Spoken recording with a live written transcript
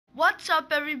What's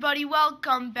up, everybody?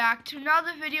 Welcome back to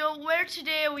another video where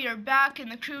today we are back in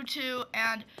the Crew 2,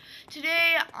 and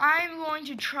today I'm going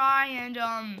to try and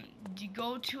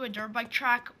go to a dirt bike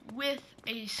track with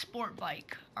a sport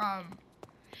bike.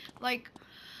 Like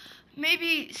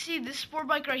maybe see this sport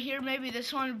bike right here, maybe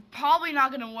this one probably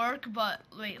not gonna work, but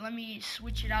wait, let me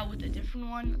switch it out with a different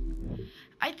one.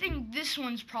 I think this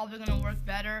one's probably gonna work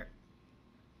better.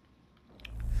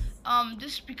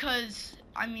 Just because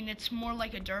I mean it's more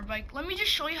like a dirt bike. Let me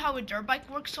just show you how a dirt bike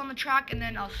works on the track, and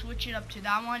then I'll switch it up to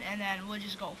that one, and then we'll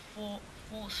just go full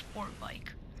sport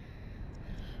bike.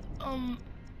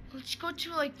 Let's go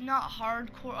to like not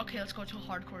hardcore. Okay, let's go to a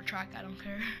hardcore track. I don't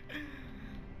care.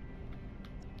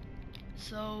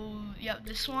 So yeah,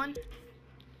 this one.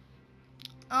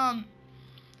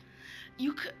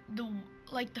 You could the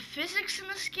physics in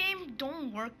this game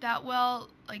don't work that well.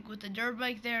 Like with the dirt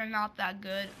bike, they're not that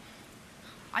good.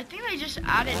 I think they just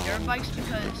added dirt bikes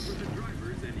because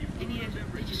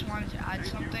they just wanted to add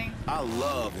something. I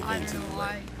love I don't know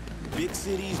why. Big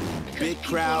cities, Because big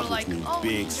people crowds, are like, means oh, we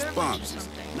big need dirt bikes or sponsors.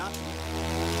 something.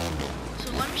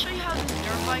 So let me show you how this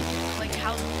dirt bike, like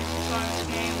how the physics are in this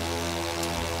game.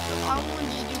 So I'm gonna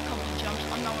just do a couple of jumps.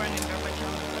 I'm not wearing a dirt bike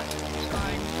helmet, but it's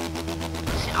fine.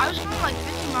 See, I was going like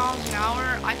 50 miles an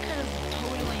hour. I could have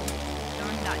totally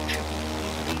done that triple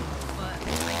easily, but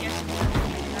I guess it wasn't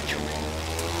really that triple.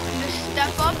 And this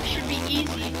step up should be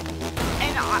easy.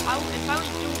 And if I was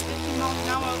doing 50 miles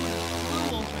an hour, I would have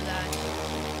flew over that.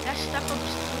 That step up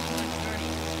is still doing 30.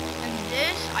 And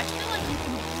this, I feel like you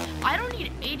can. I don't need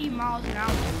 80 miles an hour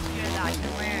to clear that I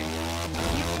can land.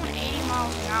 You going 80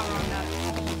 miles an hour on that.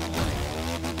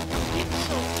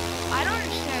 So I don't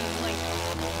understand. Like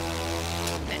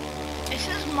it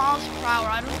says miles per hour.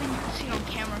 I don't think you can see it on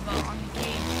camera, but on the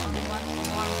gauge on the left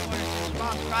bottom corner it says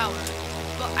miles per hour.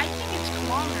 But I think it's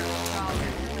kilometers per hour.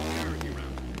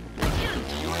 I can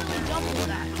totally double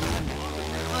that,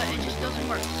 but it just doesn't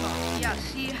work. So yeah,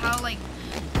 see how like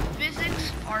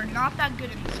physics are not that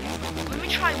good in this game. Let me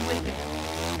try whipping.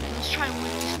 Let's try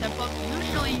whipping step up.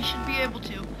 Usually you should be able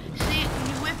to. See, when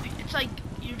you whip, it's like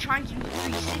you're trying to do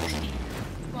 360,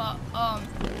 but I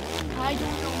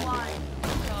don't know why.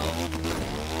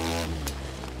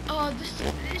 So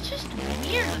it's just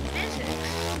weird, the physics.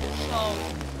 So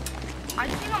I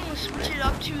think I'm gonna switch it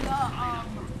up to the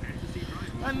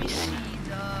let me see,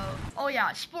 oh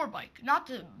yeah, sport bike, not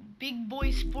the big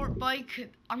boy sport bike.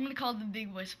 I'm gonna call it the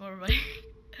big boy sport bike.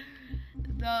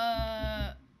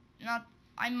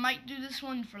 I might do this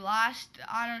one for last.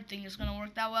 I don't think it's gonna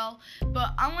work that well,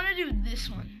 but I'm gonna do this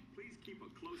one.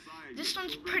 This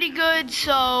one's pretty good,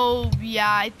 so yeah,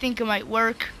 I think it might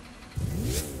work.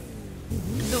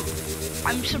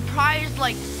 I'm surprised,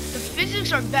 like, the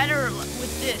physics are better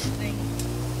with this thing.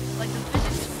 Like, the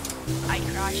physics, I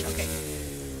crashed, okay.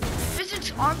 The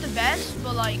physics aren't the best,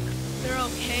 but, like, they're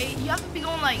okay. You have to be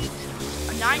going, like,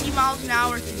 90 miles an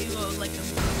hour to do, a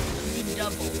big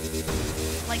double.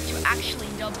 Like, to actually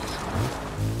double something.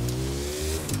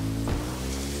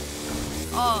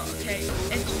 Oh, okay.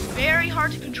 It's very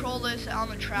hard to control this on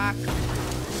the track.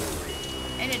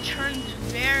 And it turns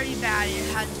very bad. It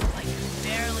has, like,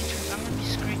 barely turns. I'm gonna be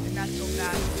scraping that so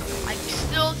bad. I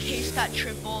still cased that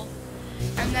triple.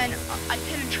 And then I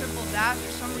couldn't triple that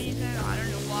for some reason. I don't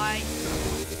know why.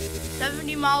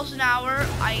 70 miles an hour.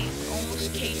 I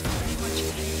almost cased, pretty much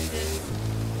cased it.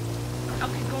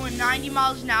 Okay, going 90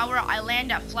 miles an hour. I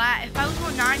land at flat. If I was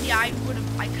going 90, I could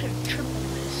have tripled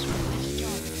this with this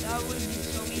jump. That would have been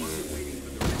so easy.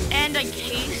 And I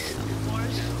case, of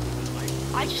course.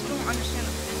 I just don't understand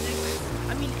the physics.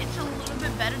 I mean, it's a little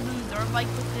bit better than the dirt bike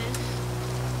with this.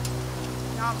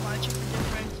 Not much of a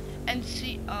difference. And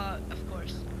see, of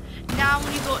course. Now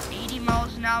when you go 80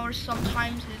 miles an hour,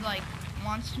 sometimes it like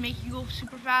wants to make you go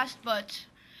super fast, but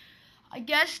I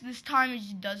guess this time it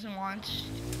just doesn't want.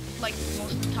 Like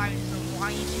most of the time, it doesn't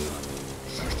want you to.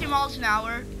 60 miles an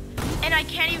hour, and I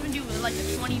can't even do like a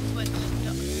 20-foot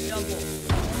double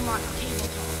on my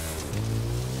tabletop.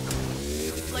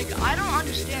 Like, I don't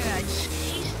understand that. I just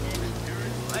cased it.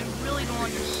 I really don't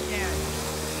understand.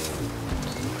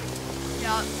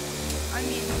 Yeah, I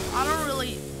mean, I don't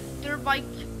really. Dirt bikes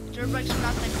are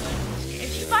not that good in this game.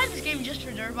 If you buy this game just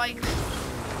for dirt bikes, this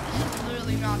is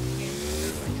literally not the game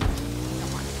for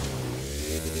dirt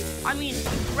bikes. I mean,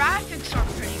 the graphics are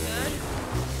pretty good.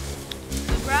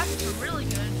 The graphics are really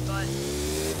good, but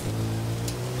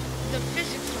the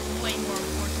physics are way more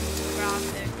important than the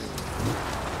graphics.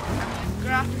 I mean, the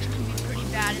graphics can be pretty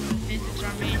bad and the physics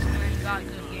are amazing, and you got a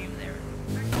good game there.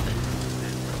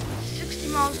 60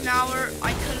 miles an hour,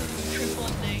 I could have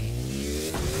tripled the.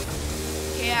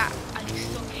 Yeah, I can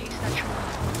still case that triple.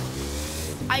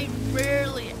 I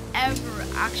rarely ever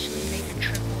actually make a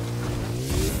triple.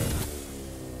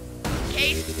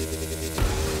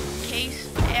 Case,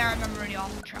 and I'm already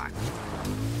off the track.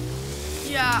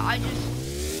 Yeah, how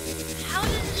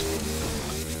does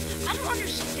this, I don't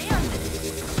understand this.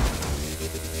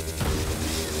 This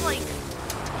is like,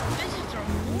 physics are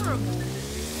horrible.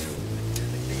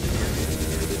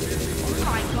 Oh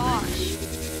my gosh.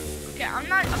 Okay, okay,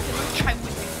 let's try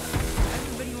whipping.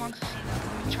 Everybody wants to see that.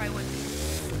 Let me try whipping.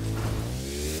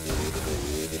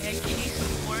 Okay, case, of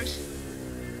course.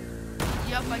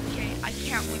 Yep, I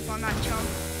can't whip on that jump.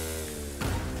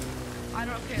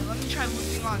 Okay, let me try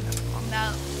whipping on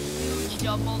that huge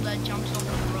double that jumps over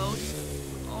the road.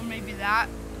 Or maybe that.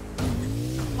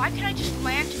 Why can't I just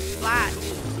land flat?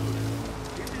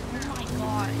 Oh my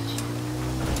gosh.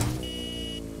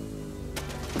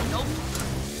 Nope.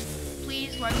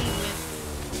 Please let me whip.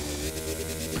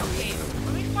 Okay,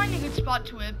 let me find a good spot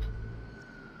to whip.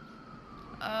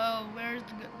 Where's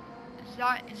the good...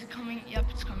 Is it coming? Yep,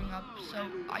 it's coming up. So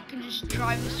I can just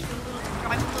drive this for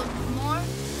drive a little bit more,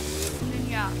 and then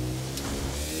yeah,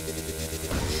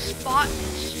 spot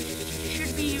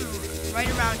should be right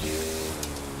around here.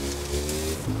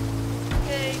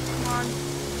 Okay, come on,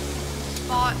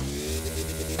 spot.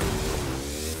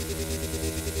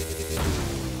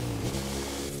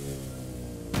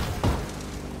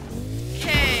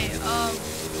 Okay,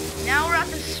 now we're at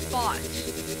the spot.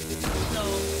 So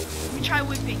let me try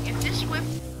whipping. If this whip,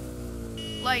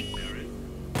 like,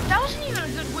 that wasn't even a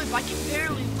good whip. I can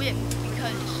barely whip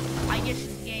because I guess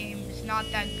this game is not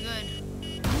that good.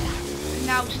 And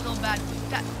that was still bad.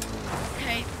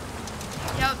 Okay.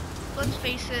 Yep. Let's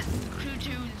face it. Crew 2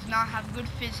 does not have good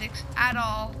physics at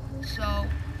all. So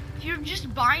if you're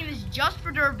just buying this just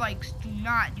for dirt bikes, do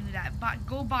not do that. But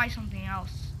go buy something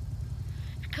else.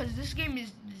 Because this game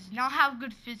does not have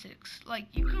good physics. Like,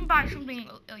 you can buy something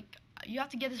like, you have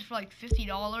to get this for like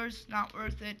 $50, not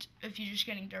worth it if you're just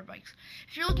getting dirt bikes.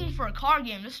 If you're looking for a car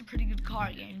game, this is a pretty good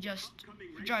car game, just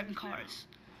for driving cars.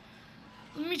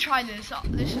 Let me try this.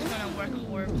 This is gonna work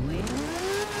horribly.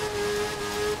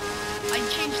 I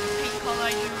changed the paint color, I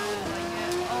didn't really like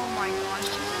it. Oh my gosh,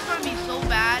 this is gonna be so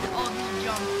bad. Oh, this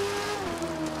jump.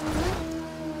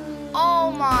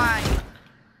 Oh my,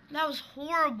 that was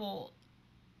horrible.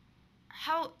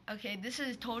 How? Okay, this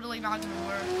is totally not gonna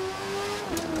work.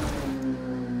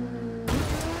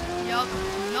 Yup.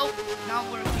 Nope. Not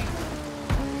working.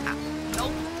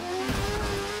 Nope.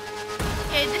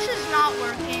 Okay, this is not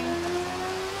working.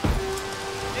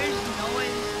 There's no way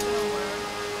this is gonna work.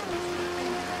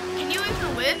 Can you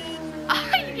even whip?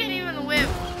 You can't even whip.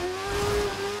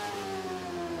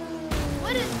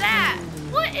 What is that?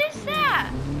 What is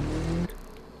that?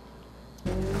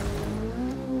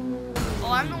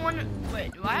 Oh, I'm the one.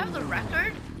 Wait, do I have the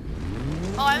record?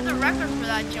 Oh, I have the record for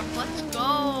that jump. Let's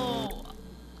go.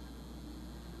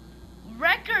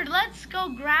 Record. Let's go.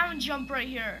 Ground jump right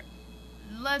here.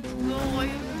 Let's go. I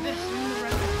have this in the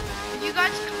record. If you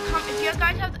guys come,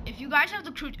 if you guys have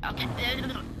the crew. Okay.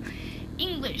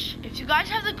 English. If you guys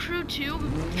have the crew 2,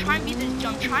 try and beat this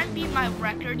jump. Try and beat my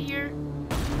record here.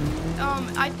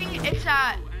 I think it's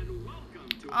at.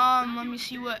 Let me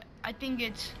see what. I think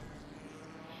it's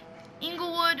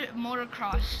Inglewood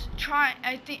Motocross.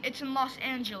 I think it's in Los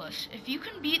Angeles. If you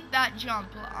can beat that jump,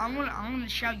 I'm gonna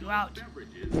shout you out.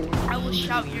 I will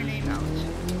shout your name out.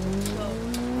 So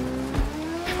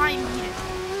try and beat it.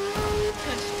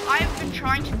 Because I've been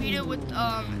trying to beat it with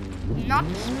not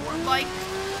the sport bike,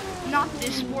 not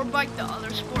this sport bike, the other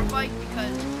sport bike,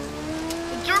 because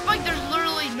the dirt bike there's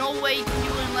literally no way you can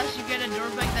do it unless you get a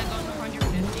dirt bike that goes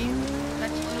 150.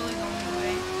 That's literally the only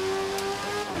way.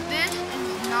 This is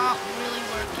not really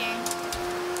working.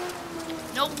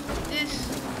 Nope.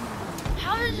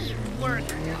 How does this work?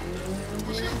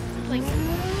 This is like,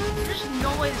 there's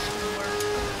no way this will work.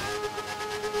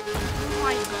 Oh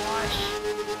my gosh.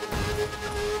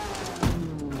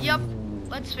 Yep.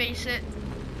 Let's face it.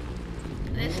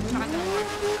 This is not gonna work.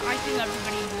 I think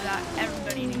everybody knew that.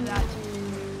 Everybody knew that.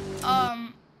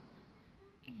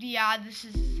 Yeah, it's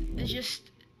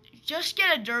just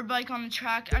get a dirt bike on the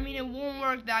track. I mean, it won't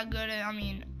work that good. I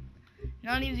mean,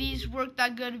 none of these work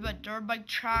that good, but dirt bike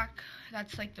track,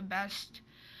 that's like the best.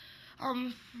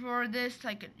 For this,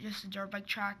 like just a dirt bike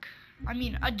track. I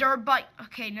mean, a dirt bike.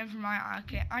 Okay, never mind.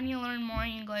 Okay, I need to learn more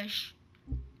English.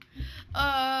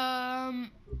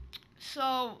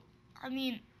 So, I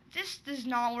mean, this does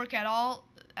not work at all.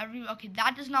 Okay,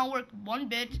 that does not work one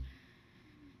bit.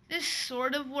 This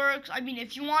sort of works. I mean,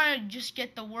 if you want to just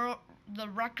get the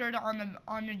record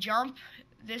on the jump,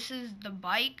 this is the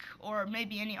bike, or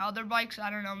maybe any other bikes. I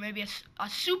don't know. Maybe a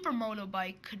supermoto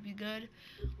bike could be good.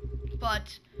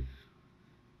 but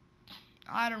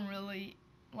I don't really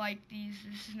like these.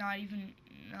 This is not even,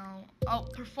 no. Oh,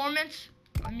 performance.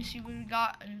 Let me see what we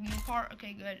got. A new car.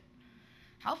 Okay, good.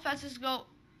 How fast does this go?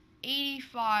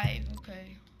 85.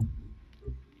 Okay.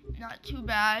 Not too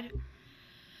bad.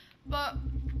 But,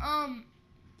 I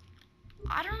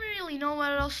don't really know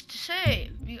what else to say.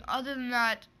 Other than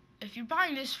that, if you're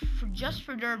buying this for just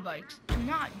for dirt bikes, do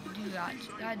not do that.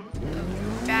 That's a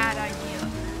bad idea.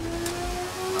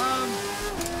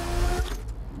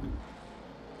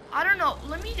 I don't know.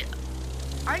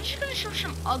 I'm just gonna show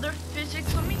some other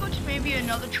physics. Let me go to maybe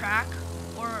another track,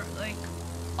 or like,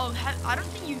 oh, I don't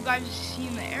think you guys have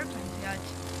seen the airplanes yet.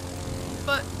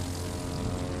 But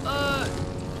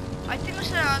I think this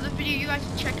is another video. You guys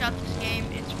can check out this game.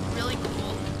 It's really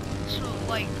cool. So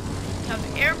like, you have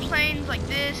airplanes like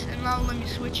this, and now let me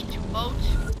switch into boats.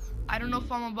 I don't know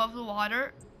if I'm above the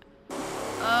water.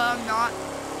 I'm not.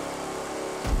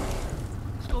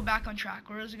 Let's go back on track.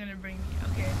 Where is it gonna bring me?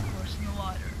 Okay, of course, in the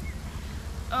water.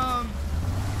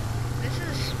 This is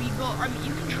a speedboat. I mean,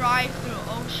 you can drive through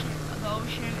the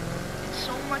ocean. It's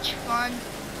so much fun.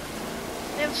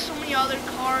 They have so many other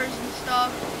cars and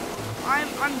stuff.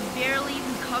 I'm barely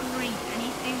even covering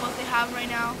anything what they have right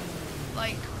now.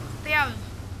 Like,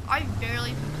 I've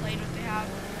barely even played what they have.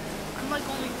 I'm like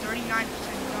only 39%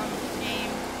 done with the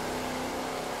game.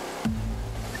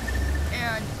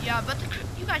 And yeah, but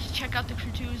you guys should check out the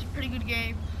Crew 2. It's a pretty good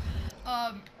game.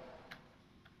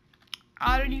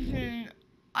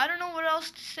 I don't know what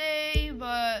else to say,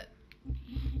 but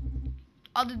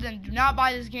other than do not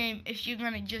buy this game if you're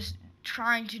gonna just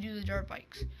trying to do the dirt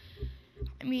bikes.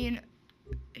 I mean,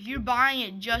 if you're buying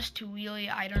it just to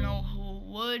wheelie, I don't know who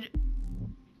would,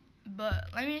 but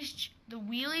the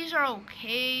wheelies are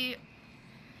okay.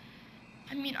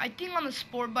 I mean, I think on the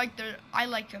sport bike, I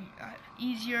like them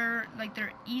easier, like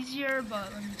they're easier,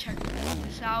 but let me check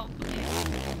this out. Okay.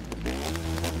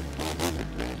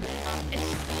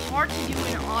 It's hard to do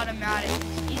in automatic.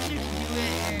 It's easier to do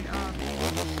it in, I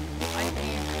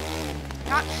think,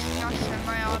 not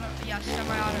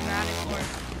semi-automatic or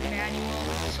manual.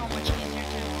 It's so much easier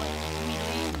to like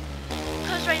wheelie.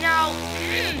 Because right now,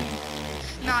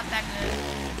 it's not that good.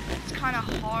 It's kind of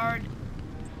hard.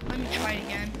 Let me try it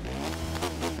again.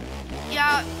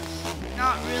 Yeah, it's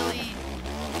not really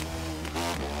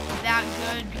that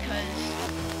good because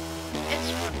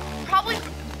it's probably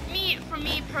for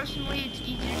me personally, it's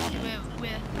easier to do it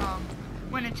with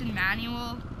when it's in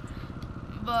manual.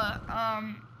 But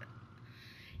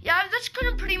yeah, that's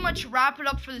gonna pretty much wrap it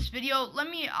up for this video.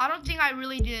 I don't think I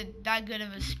really did that good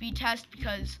of a speed test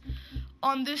because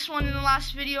on this one in the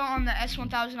last video on the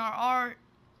S1000RR,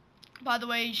 by the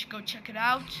way, you should go check it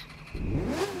out.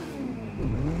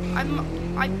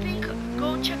 I think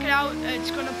go check it out.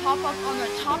 It's gonna pop up on the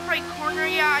top right corner.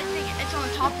 Yeah, I think it's on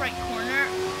the top right corner,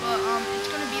 but it's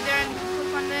gonna be there and you can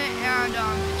click on it, and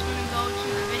it's gonna go to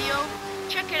the video.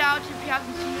 Check it out if you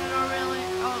haven't seen it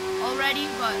already,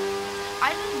 but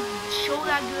I didn't show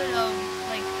that good of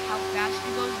like how fast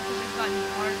it goes because I've got new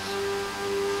parts.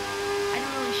 I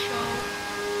didn't really show.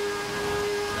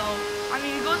 So I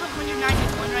mean, it goes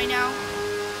 191 right now.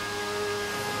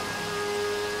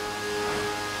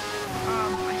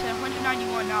 I said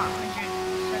 191, not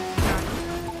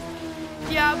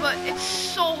 179. Yeah, but it's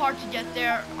so hard to get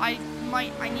there. I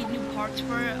need new parts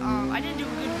for it. I didn't do a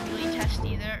good wheelie test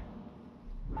either.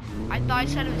 I thought I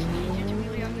said it was easier to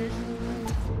wheelie on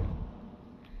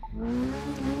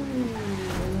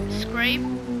this. Scrape.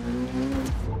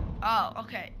 Oh,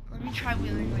 okay. Let me try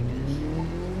wheeling like this.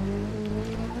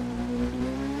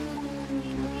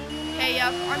 Okay,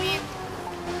 yeah.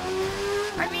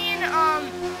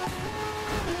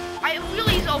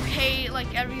 Wheelie's okay,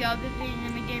 like every other thing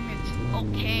in the game, it's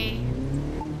okay.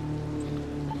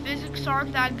 The physics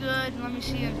aren't that good. Let me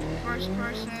see in first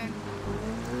person.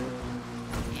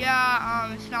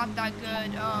 Yeah, it's not that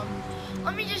good.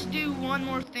 Let me just do one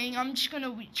more thing. I'm just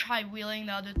gonna try wheeling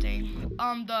the other thing.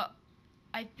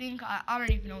 I think, I don't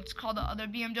even know what it's called, the other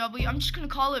BMW. I'm just gonna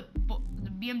call it the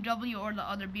BMW or the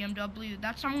other BMW.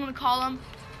 That's what I'm gonna call them.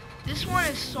 This one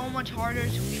is so much harder to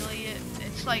wheelie it.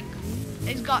 It's like,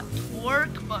 it's got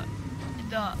torque, but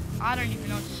I don't even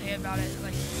know what to say about it.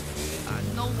 Like,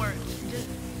 no words.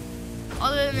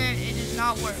 Other than it does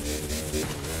not work.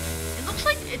 It looks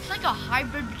like it's like a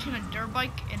hybrid between a dirt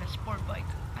bike and a sport bike.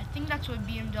 I think that's what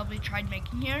BMW tried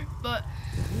making here. But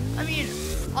I mean,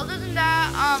 other than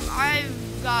that,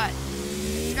 I've got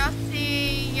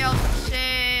nothing else to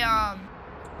say.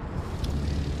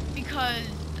 Because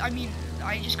I mean,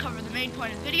 I just covered the main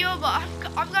point of the video, but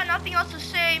I've got nothing else to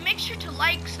say. Make sure to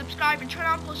like, subscribe, and turn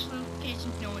on post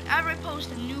notifications to know whenever I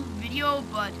post a new video.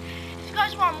 But you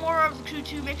guys want more of the Crew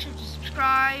 2, make sure to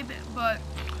subscribe. But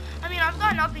I mean, I've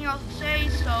got nothing else to say,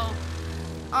 so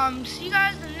see you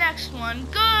guys in the next one.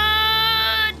 Good.